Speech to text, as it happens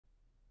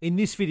In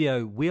this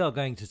video, we are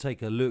going to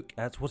take a look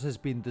at what has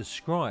been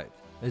described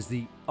as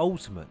the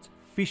ultimate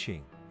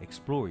fishing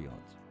explorer yacht.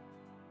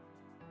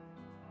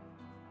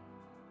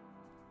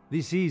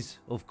 This is,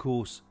 of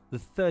course, the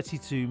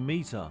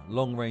 32-meter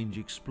long-range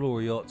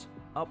explorer yacht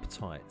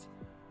Uptight,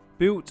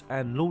 built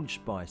and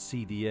launched by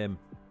CdM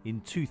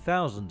in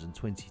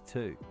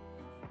 2022.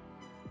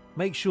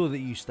 Make sure that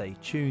you stay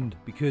tuned,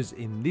 because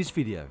in this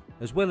video,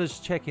 as well as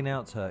checking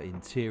out her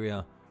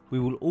interior, we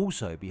will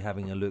also be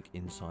having a look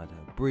inside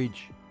her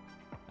bridge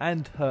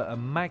and her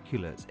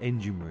immaculate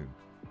engine room,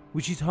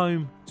 which is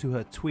home to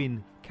her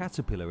twin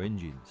Caterpillar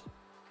engines.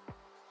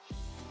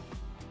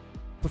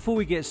 Before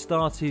we get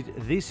started,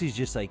 this is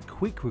just a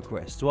quick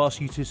request to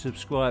ask you to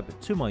subscribe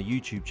to my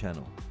YouTube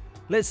channel.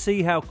 Let's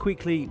see how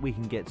quickly we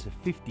can get to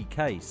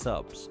 50k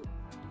subs.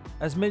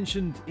 As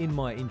mentioned in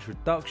my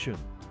introduction,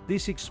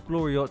 this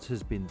explorer yacht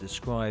has been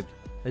described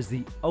as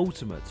the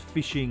ultimate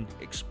fishing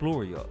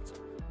explorer yacht,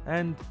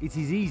 and it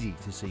is easy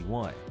to see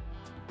why.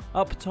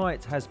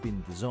 Uptight has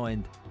been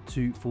designed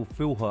to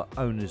fulfill her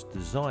owner's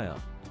desire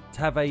to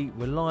have a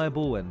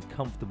reliable and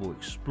comfortable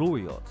explorer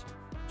yacht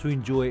to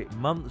enjoy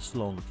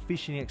months-long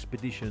fishing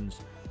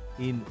expeditions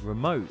in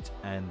remote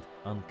and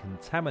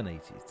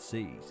uncontaminated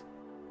seas.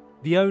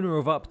 The owner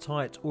of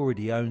Uptight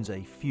already owns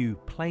a few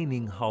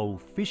planing hull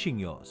fishing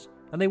yachts,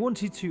 and they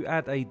wanted to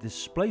add a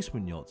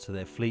displacement yacht to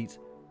their fleet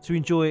to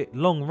enjoy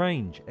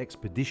long-range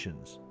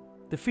expeditions.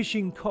 The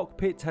fishing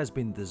cockpit has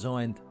been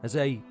designed as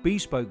a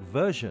bespoke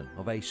version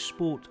of a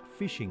sport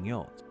fishing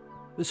yacht.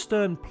 The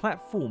stern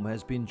platform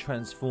has been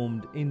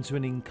transformed into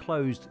an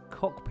enclosed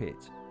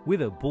cockpit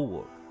with a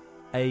bulwark.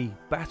 A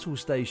battle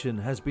station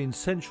has been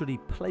centrally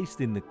placed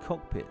in the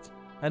cockpit,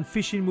 and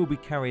fishing will be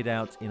carried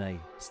out in a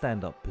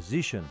stand-up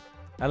position,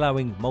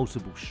 allowing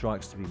multiple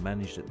strikes to be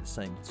managed at the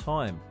same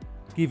time,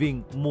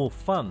 giving more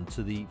fun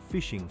to the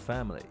fishing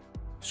family.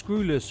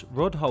 Screwless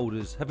rod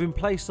holders have been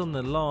placed on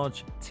the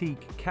large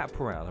teak cap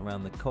rail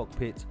around the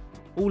cockpit,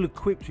 all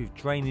equipped with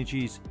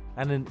drainages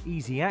and an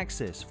easy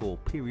access for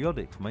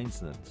periodic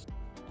maintenance.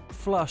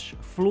 Flush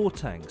floor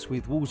tanks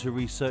with water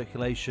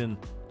recirculation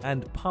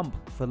and pump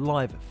for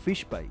live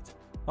fish bait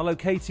are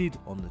located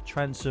on the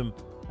transom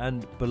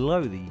and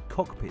below the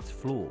cockpit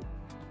floor.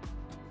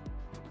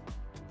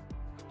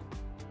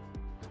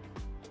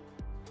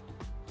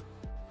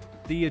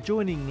 The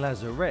adjoining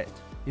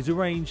lazarette is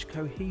arranged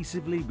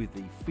cohesively with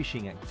the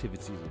fishing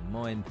activities in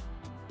mind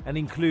and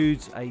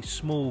includes a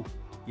small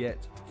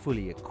yet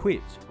fully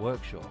equipped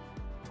workshop.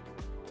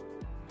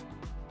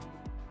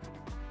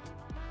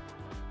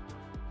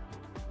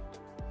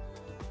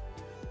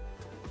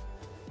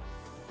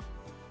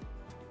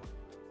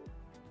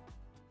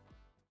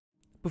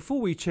 Before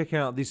we check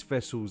out this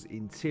vessel's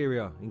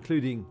interior,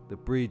 including the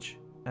bridge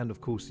and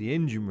of course the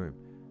engine room,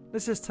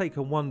 let's just take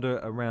a wander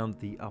around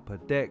the upper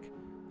deck,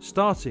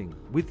 starting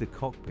with the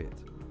cockpit.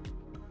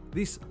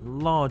 This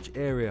large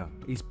area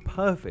is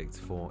perfect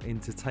for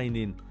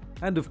entertaining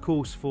and of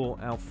course for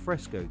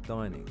alfresco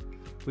dining,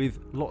 with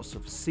lots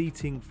of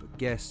seating for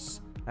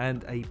guests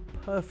and a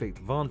perfect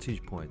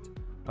vantage point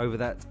over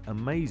that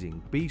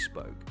amazing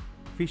bespoke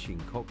fishing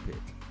cockpit.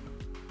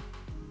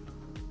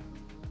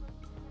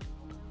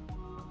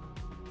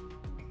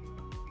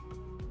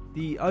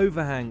 The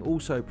overhang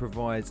also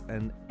provides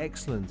an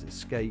excellent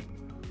escape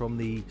from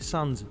the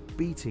sun's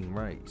beating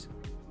rays.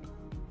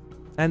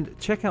 And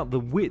check out the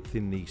width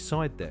in the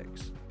side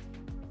decks.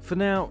 For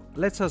now,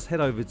 let us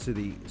head over to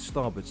the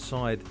starboard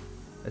side,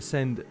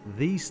 ascend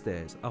these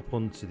stairs up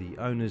onto the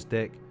owner's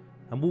deck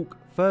and walk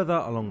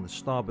further along the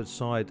starboard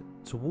side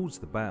towards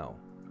the bow.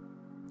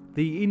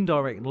 The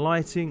indirect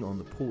lighting on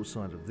the port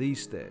side of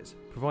these stairs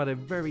provide a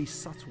very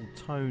subtle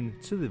tone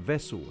to the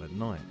vessel at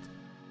night.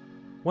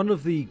 One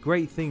of the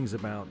great things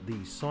about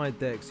these side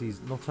decks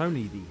is not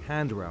only the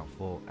handrail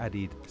for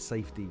added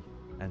safety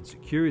and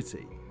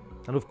security,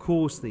 and of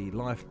course the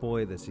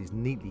lifebuoy that is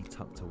neatly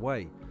tucked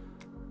away,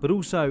 but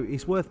also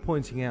it's worth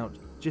pointing out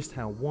just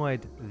how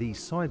wide these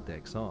side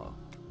decks are.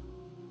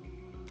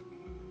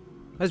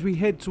 As we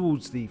head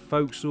towards the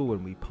forecastle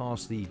and we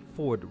pass the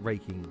forward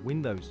raking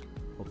windows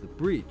of the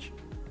bridge,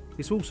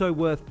 it's also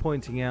worth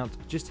pointing out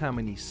just how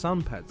many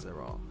sun pads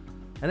there are.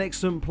 An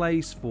excellent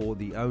place for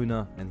the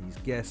owner and his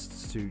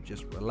guests to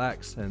just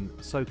relax and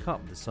soak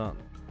up the sun.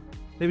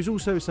 There is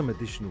also some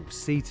additional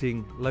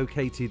seating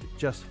located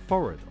just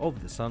forward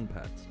of the sun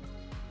pads.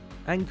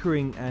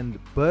 Anchoring and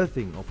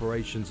berthing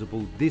operations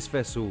aboard this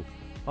vessel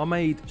are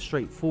made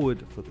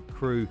straightforward for the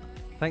crew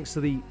thanks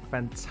to the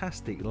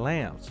fantastic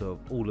layout of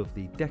all of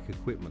the deck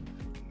equipment.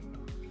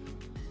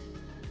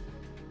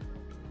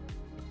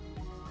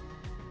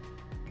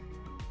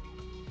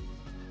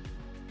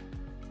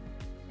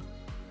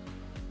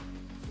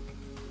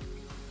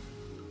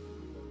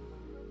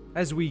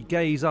 As we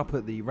gaze up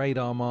at the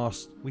radar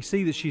mast, we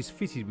see that she's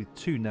fitted with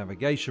 2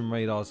 navigation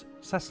radars,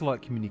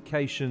 satellite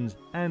communications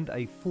and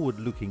a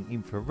forward-looking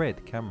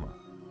infrared camera.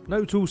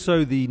 Note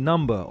also the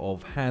number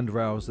of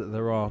handrails that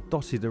there are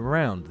dotted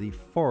around the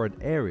forward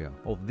area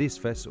of this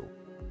vessel.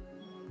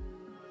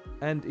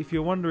 And if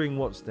you're wondering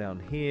what's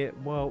down here,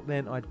 well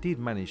then I did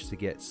manage to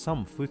get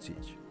some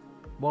footage,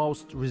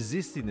 whilst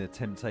resisting the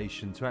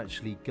temptation to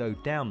actually go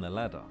down the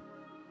ladder.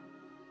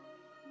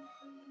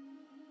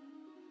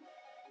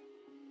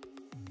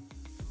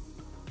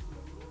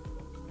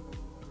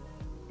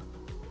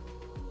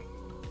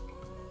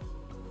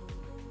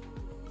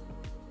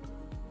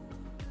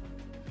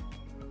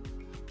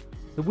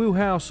 The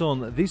wheelhouse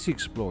on this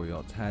Explorer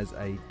yacht has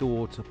a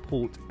door to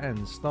port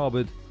and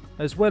starboard,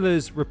 as well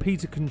as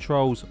repeater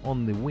controls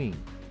on the wing.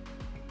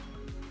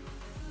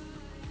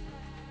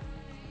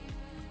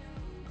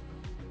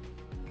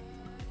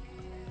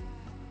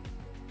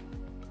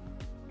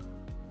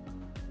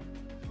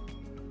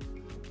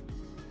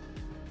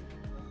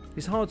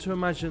 It's hard to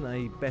imagine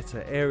a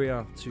better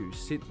area to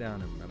sit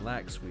down and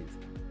relax with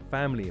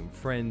family and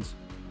friends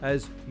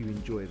as you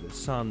enjoy the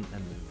sun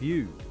and the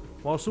view,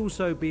 whilst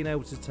also being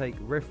able to take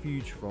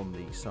refuge from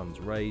the sun's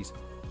rays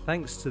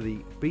thanks to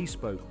the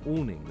bespoke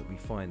awning that we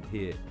find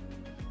here.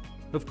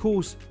 Of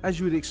course, as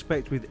you would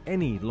expect with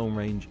any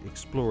long-range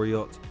Explorer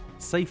yacht,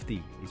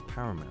 safety is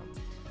paramount,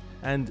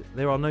 and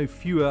there are no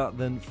fewer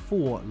than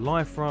 4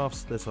 life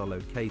rafts that are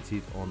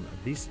located on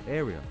this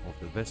area of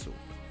the vessel.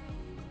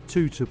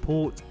 2 to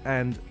port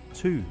and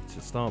 2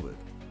 to starboard.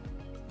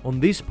 On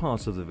this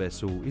part of the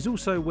vessel is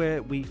also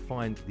where we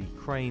find the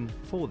crane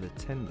for the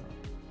tender.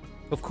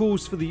 Of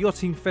course, for the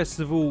yachting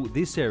festival,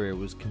 this area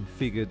was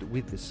configured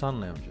with the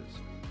sun loungers.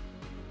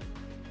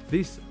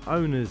 This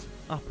owner's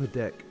upper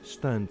deck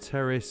stern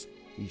terrace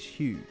is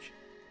huge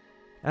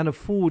and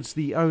affords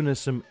the owner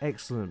some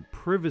excellent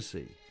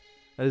privacy,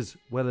 as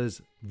well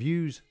as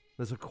views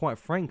that are quite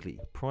frankly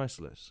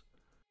priceless.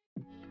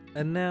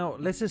 And now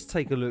let us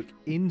take a look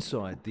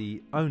inside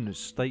the owner's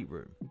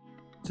stateroom.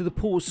 To the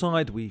port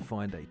side we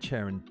find a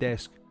chair and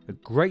desk, a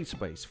great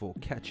space for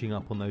catching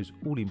up on those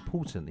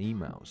all-important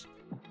emails.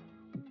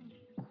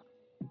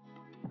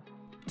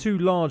 2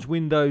 large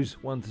windows,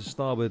 one to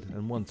starboard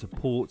and one to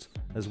port,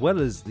 as well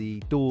as the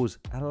doors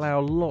allow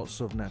lots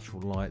of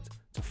natural light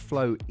to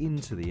flow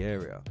into the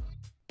area.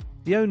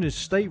 The owner's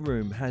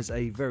stateroom has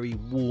a very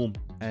warm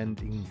and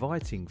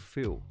inviting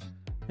feel,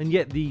 and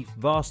yet the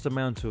vast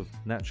amount of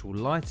natural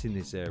light in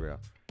this area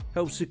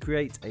helps to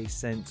create a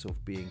sense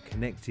of being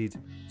connected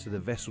to the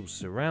vessel's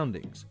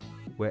surroundings,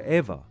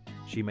 wherever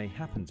she may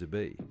happen to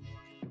be.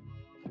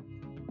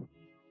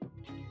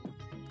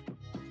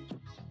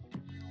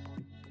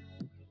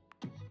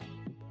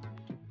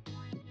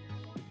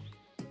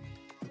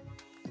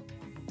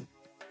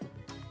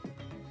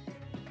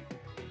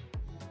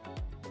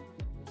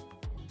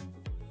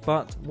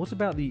 But what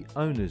about the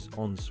owner's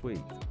ensuite?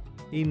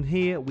 In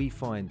here we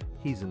find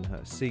his and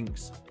her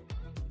sinks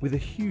with a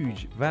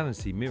huge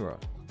vanity mirror.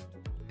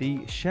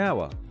 The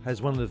shower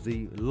has one of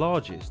the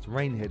largest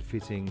rainhead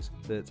fittings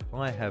that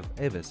I have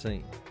ever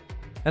seen.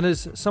 And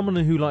as someone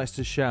who likes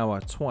to shower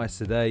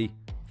twice a day,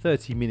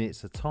 30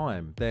 minutes a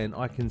time, then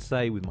I can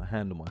say with my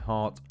hand on my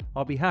heart,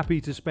 I'll be happy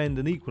to spend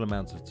an equal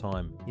amount of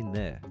time in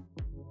there.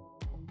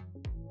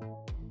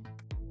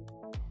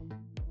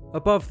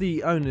 Above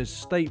the owner's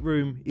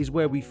stateroom is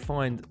where we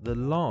find the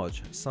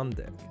large sun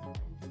deck.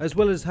 As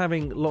well as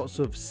having lots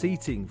of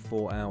seating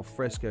for our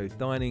fresco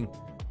dining,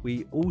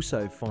 we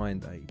also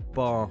find a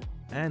bar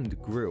and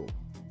grill.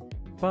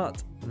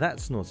 But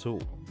that's not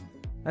all.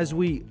 As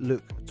we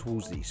look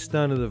towards the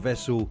stern of the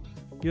vessel,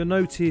 you'll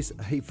notice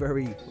a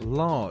very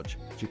large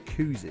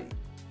jacuzzi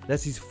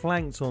that is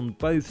flanked on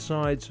both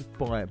sides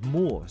by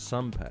more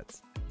sun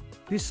pads.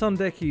 This sun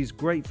deck is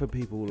great for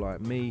people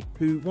like me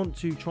who want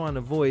to try and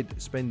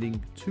avoid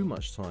spending too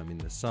much time in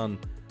the sun,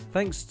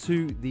 thanks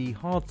to the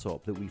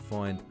hardtop that we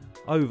find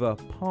over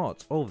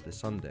part of the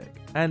sun deck.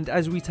 And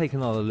as we take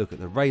another look at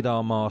the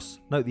radar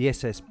masts, note the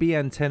SSB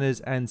antennas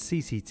and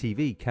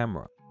CCTV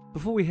camera.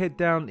 Before we head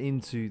down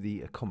into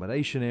the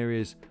accommodation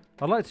areas,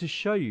 I'd like to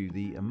show you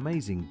the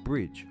amazing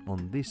bridge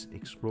on this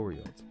Explorer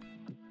yacht.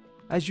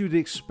 As you'd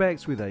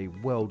expect with a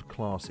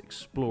world-class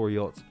Explorer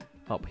yacht,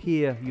 up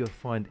here you'll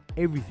find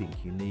everything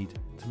you need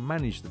to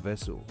manage the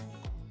vessel.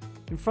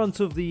 In front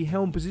of the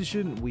helm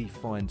position we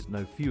find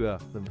no fewer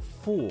than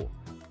 4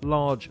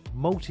 large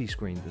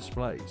multi-screen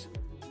displays.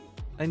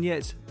 And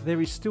yet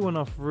there is still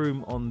enough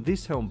room on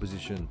this helm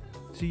position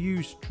to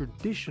use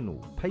traditional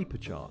paper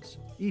charts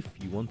if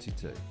you wanted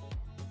to.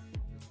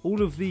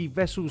 All of the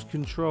vessel's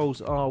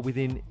controls are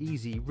within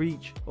easy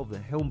reach of the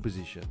helm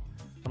position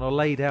and are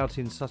laid out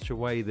in such a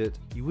way that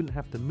you wouldn't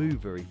have to move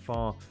very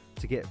far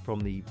to get from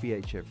the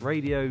VHF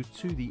radio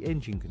to the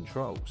engine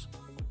controls.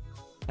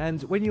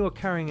 And when you are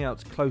carrying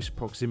out close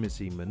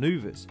proximity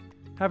maneuvers,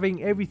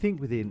 having everything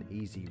within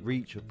easy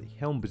reach of the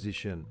helm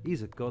position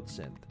is a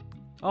godsend.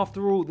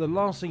 After all, the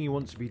last thing you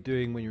want to be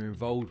doing when you're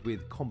involved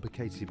with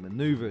complicated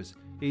maneuvers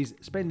is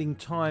spending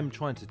time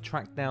trying to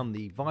track down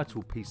the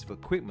vital piece of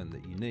equipment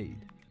that you need.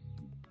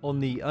 On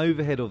the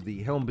overhead of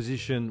the helm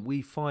position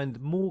we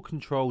find more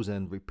controls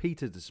and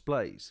repeater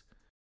displays.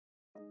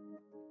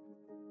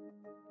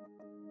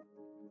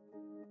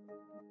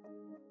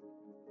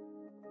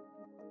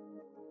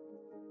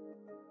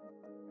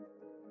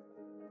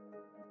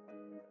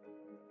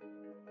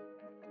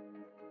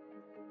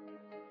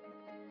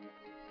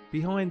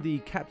 Behind the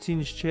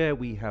captain's chair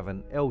we have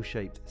an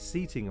L-shaped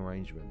seating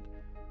arrangement,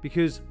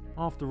 because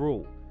after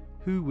all,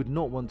 who would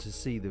not want to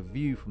see the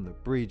view from the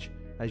bridge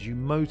as you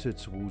motor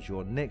towards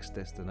your next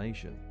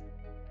destination?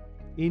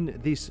 In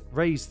this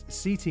raised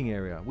seating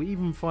area we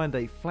even find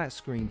a flat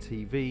screen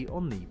TV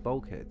on the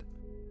bulkhead.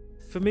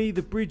 For me,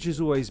 the bridge has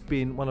always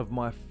been one of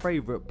my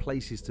favourite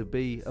places to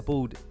be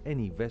aboard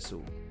any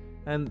vessel,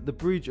 and the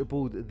bridge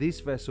aboard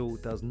this vessel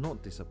does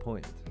not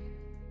disappoint.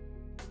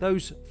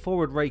 Those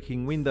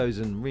forward-raking windows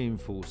and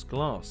reinforced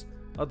glass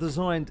are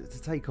designed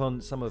to take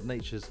on some of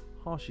nature's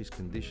harshest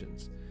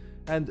conditions,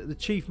 and the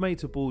chief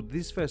mate aboard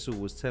this vessel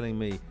was telling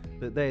me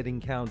that they had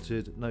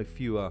encountered no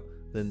fewer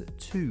than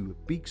 2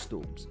 big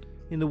storms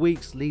in the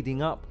weeks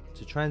leading up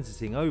to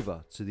transiting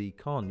over to the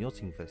Cannes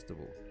Yachting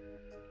Festival.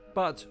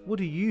 But what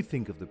do you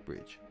think of the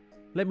bridge?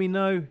 Let me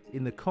know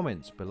in the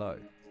comments below.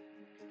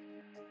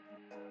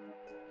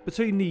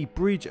 Between the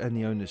bridge and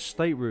the owner's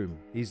stateroom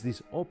is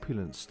this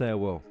opulent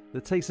stairwell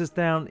that takes us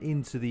down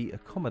into the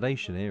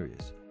accommodation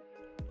areas.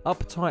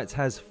 Uptight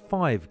has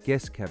 5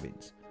 guest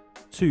cabins,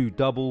 2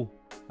 double,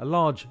 a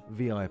large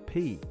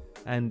VIP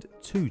and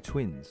 2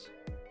 twins.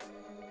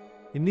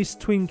 In this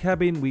twin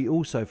cabin we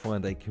also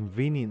find a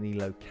conveniently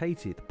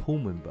located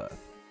Pullman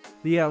berth.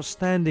 The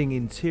outstanding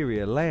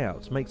interior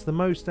layout makes the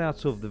most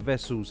out of the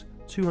vessel's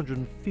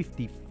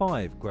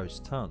 255 gross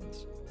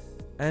tons.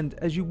 And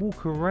as you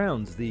walk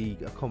around the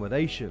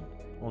accommodation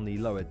on the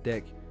lower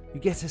deck,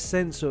 you get a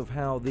sense of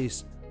how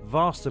this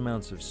vast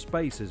amount of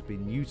space has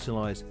been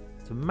utilised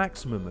to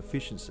maximum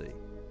efficiency.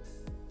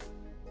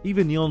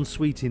 Even the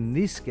ensuite in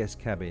this guest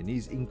cabin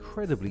is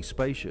incredibly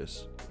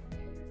spacious.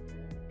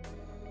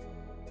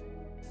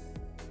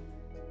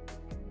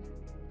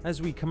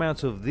 As we come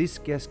out of this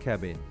guest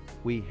cabin,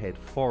 we head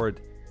forward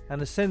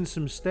and ascend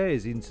some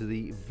stairs into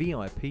the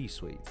VIP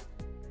suite.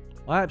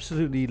 I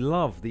absolutely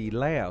love the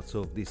layout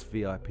of this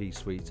VIP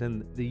suite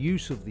and the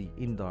use of the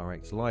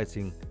indirect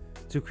lighting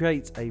to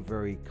create a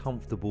very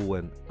comfortable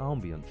and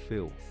ambient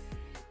feel.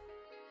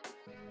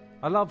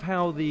 I love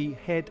how the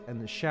head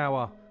and the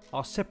shower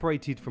are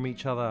separated from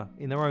each other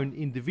in their own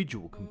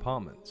individual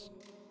compartments.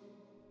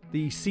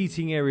 The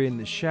seating area in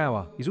the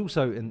shower is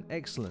also an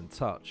excellent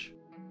touch.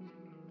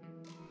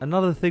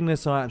 Another thing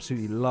that I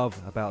absolutely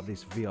love about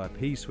this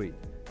VIP suite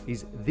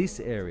is this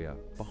area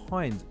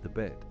behind the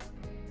bed.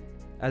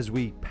 As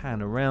we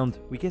pan around,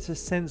 we get a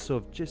sense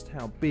of just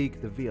how big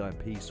the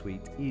VIP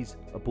suite is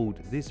aboard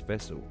this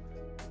vessel.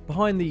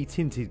 Behind the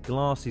tinted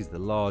glass is the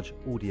large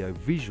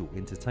audio-visual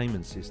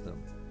entertainment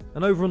system.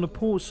 And over on the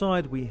port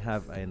side we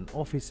have an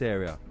office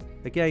area,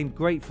 again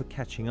great for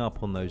catching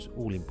up on those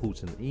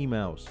all-important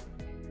emails.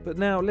 But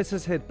now let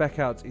us head back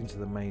out into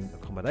the main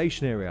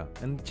accommodation area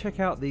and check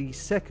out the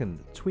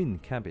second twin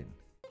cabin.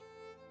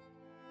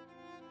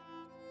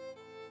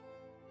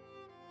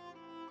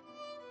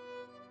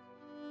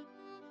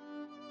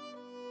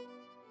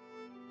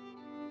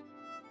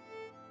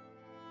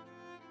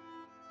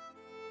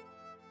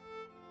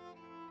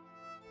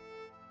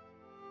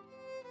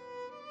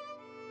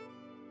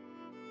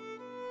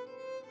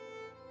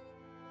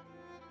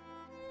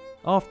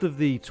 After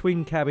the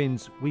twin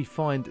cabins, we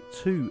find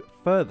 2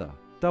 further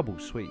double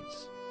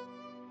suites.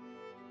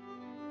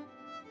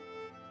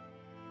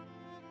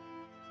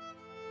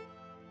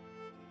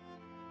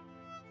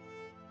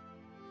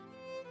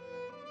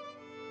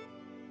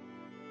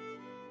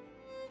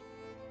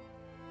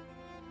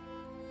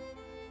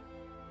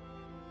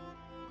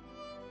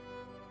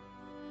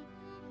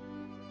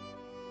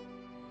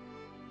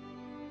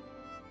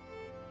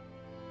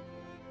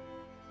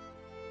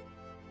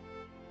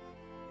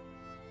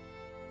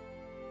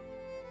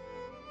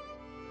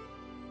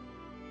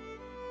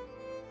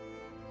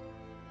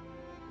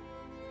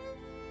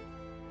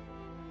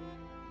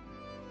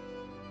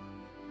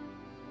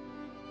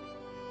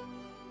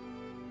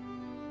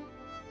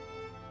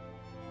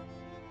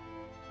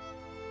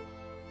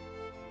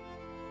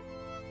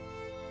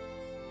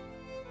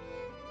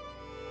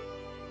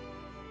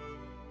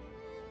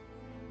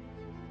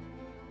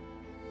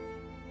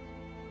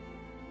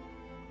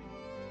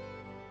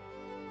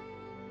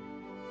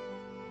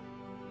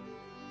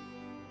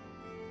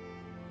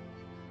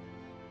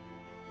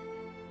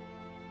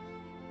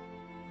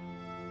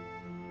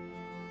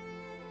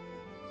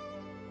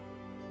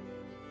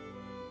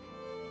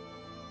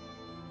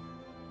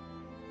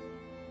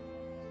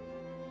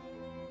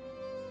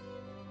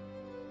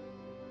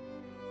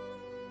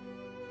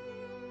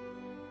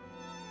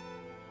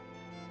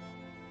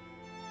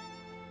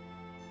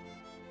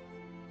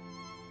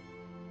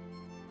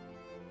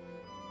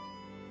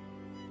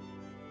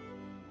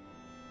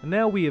 And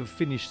now we have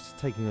finished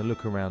taking a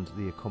look around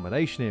the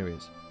accommodation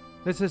areas,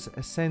 let us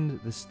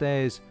ascend the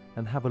stairs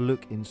and have a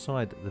look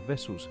inside the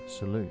vessel's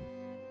saloon.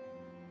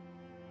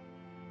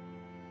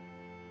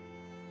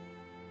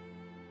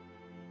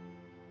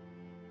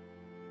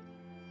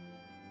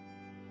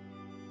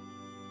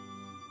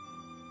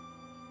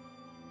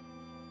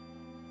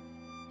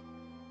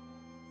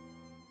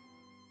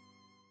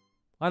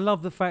 I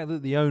love the fact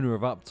that the owner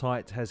of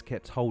Uptight has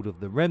kept hold of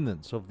the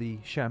remnants of the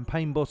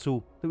champagne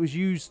bottle that was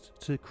used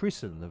to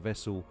christen the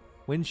vessel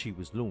when she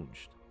was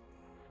launched.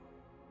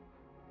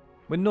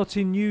 When not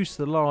in use,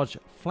 the large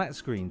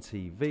flat-screen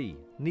TV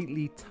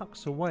neatly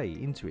tucks away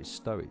into its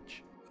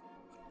stowage.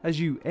 As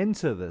you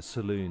enter the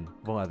saloon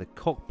via the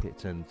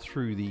cockpit and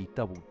through the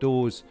double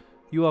doors,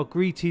 you are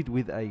greeted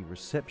with a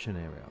reception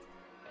area.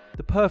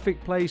 The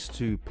perfect place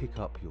to pick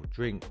up your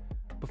drink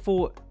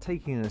before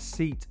taking a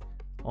seat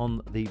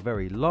on the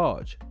very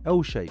large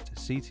L-shaped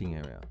seating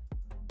area.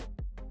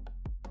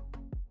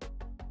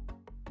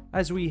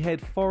 As we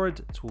head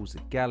forward towards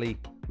the galley,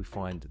 we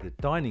find the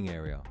dining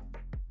area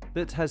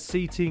that has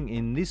seating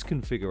in this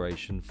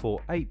configuration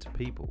for 8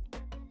 people.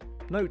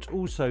 Note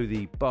also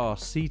the bar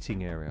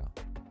seating area.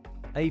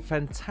 A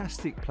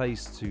fantastic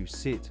place to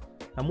sit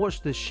and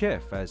watch the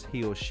chef as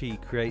he or she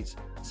creates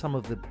some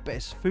of the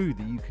best food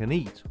that you can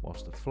eat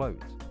whilst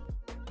afloat.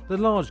 The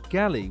large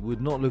galley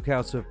would not look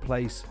out of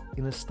place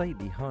in a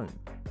stately home.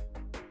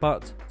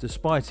 But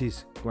despite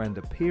its grand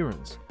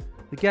appearance,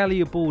 the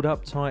galley aboard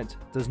Uptight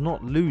does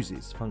not lose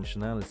its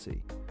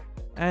functionality.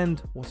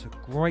 And what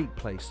a great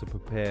place to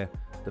prepare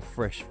the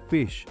fresh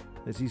fish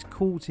that is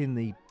caught in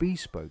the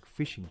bespoke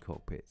fishing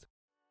cockpit.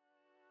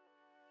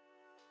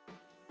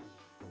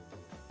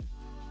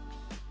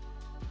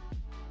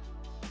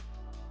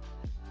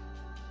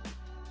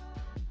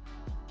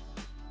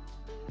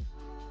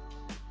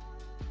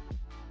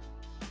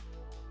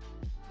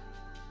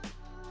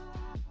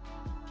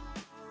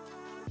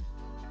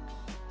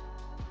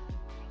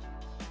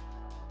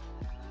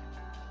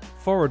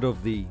 Forward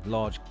of the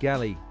large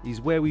galley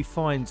is where we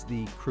find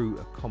the crew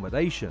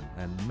accommodation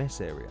and mess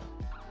area.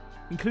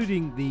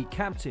 Including the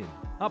captain,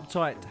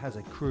 Uptight has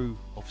a crew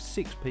of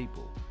 6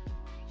 people.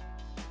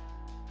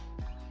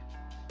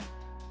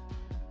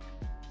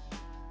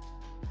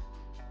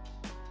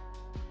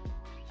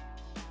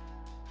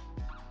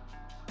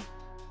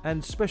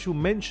 And special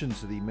mention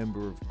to the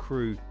member of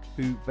crew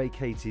who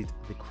vacated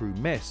the crew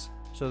mess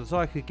so that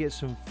I could get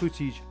some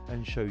footage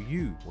and show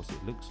you what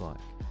it looks like.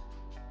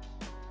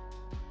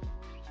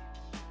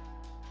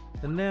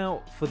 And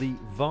now for the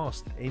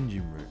vast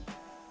engine room.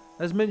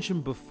 As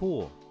mentioned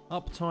before,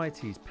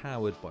 Uptight is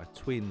powered by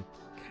twin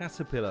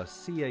Caterpillar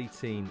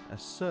C18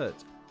 Assert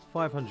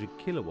 500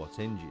 kilowatt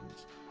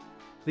engines.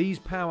 These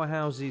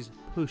powerhouses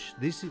push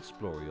this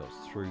Explorer yacht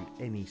through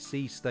any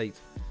sea state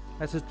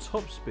at a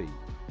top speed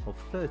of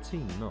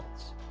 13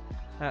 knots.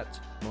 At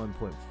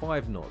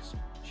 9.5 knots,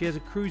 she has a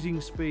cruising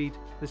speed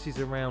that is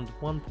around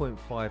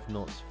 1.5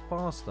 knots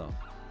faster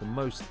than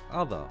most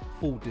other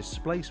full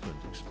displacement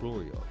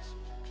Explorer yachts.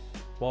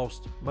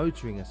 Whilst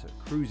motoring at a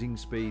cruising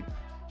speed,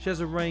 she has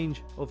a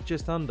range of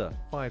just under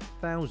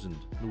 5,000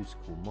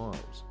 nautical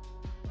miles.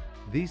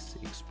 This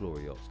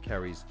Explorer yacht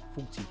carries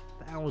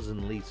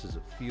 40,000 litres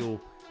of fuel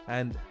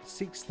and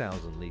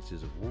 6,000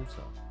 litres of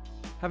water.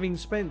 Having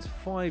spent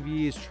 5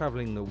 years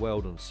travelling the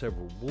world on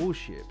several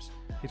warships,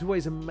 it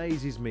always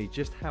amazes me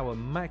just how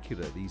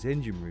immaculate these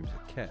engine rooms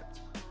are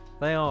kept.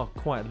 They are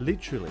quite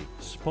literally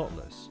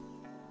spotless.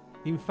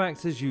 In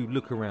fact, as you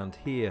look around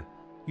here,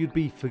 you'd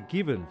be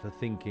forgiven for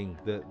thinking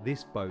that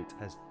this boat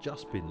has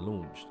just been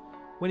launched,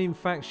 when in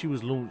fact she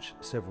was launched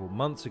several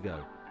months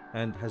ago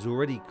and has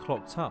already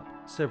clocked up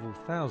several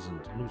thousand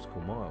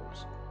nautical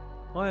miles.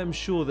 I am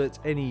sure that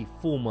any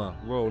former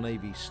Royal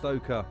Navy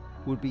stoker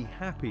would be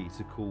happy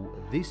to call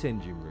this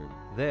engine room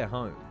their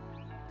home.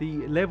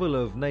 The level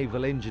of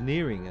naval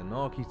engineering and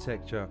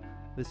architecture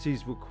that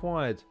is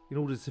required in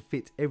order to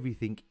fit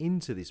everything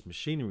into this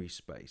machinery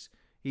space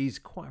is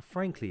quite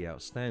frankly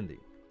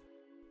outstanding.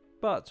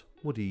 But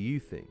what do you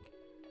think?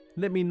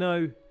 Let me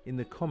know in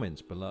the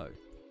comments below.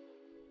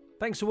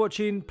 Thanks for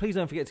watching. Please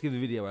don't forget to give the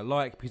video a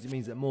like because it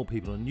means that more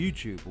people on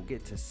YouTube will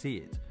get to see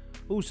it.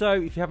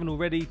 Also, if you haven't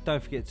already,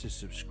 don't forget to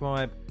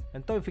subscribe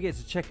and don't forget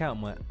to check out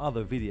my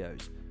other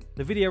videos.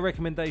 The video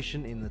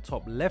recommendation in the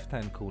top left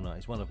hand corner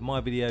is one of my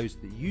videos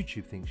that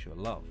YouTube thinks you'll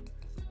love.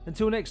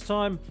 Until next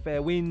time,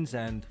 fair winds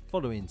and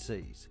following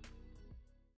seas.